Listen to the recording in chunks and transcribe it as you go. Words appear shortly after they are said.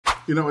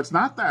It's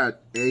not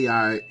that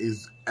AI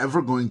is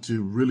ever going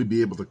to really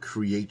be able to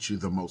create you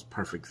the most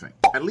perfect thing,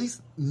 at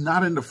least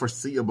not in the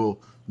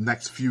foreseeable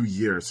next few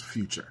years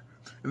future.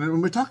 And then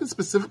when we're talking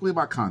specifically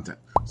about content,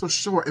 so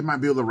sure, it might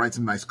be able to write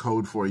some nice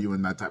code for you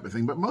and that type of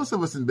thing, but most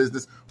of us in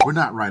business, we're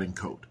not writing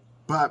code.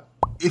 But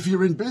if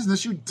you're in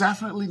business, you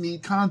definitely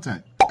need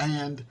content.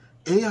 And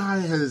AI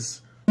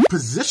has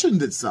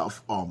positioned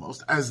itself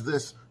almost as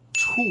this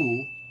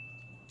tool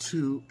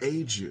to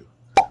aid you.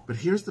 But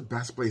here's the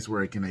best place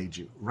where it can aid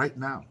you right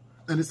now.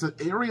 And it's an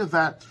area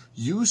that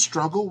you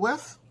struggle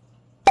with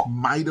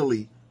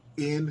mightily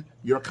in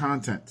your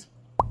content.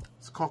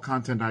 It's called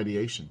content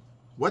ideation.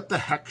 What the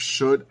heck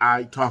should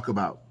I talk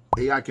about?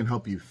 AI can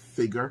help you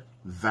figure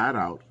that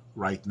out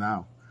right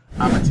now.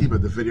 I'm Atiba,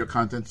 the Video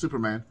Content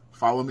Superman.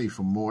 Follow me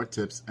for more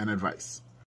tips and advice.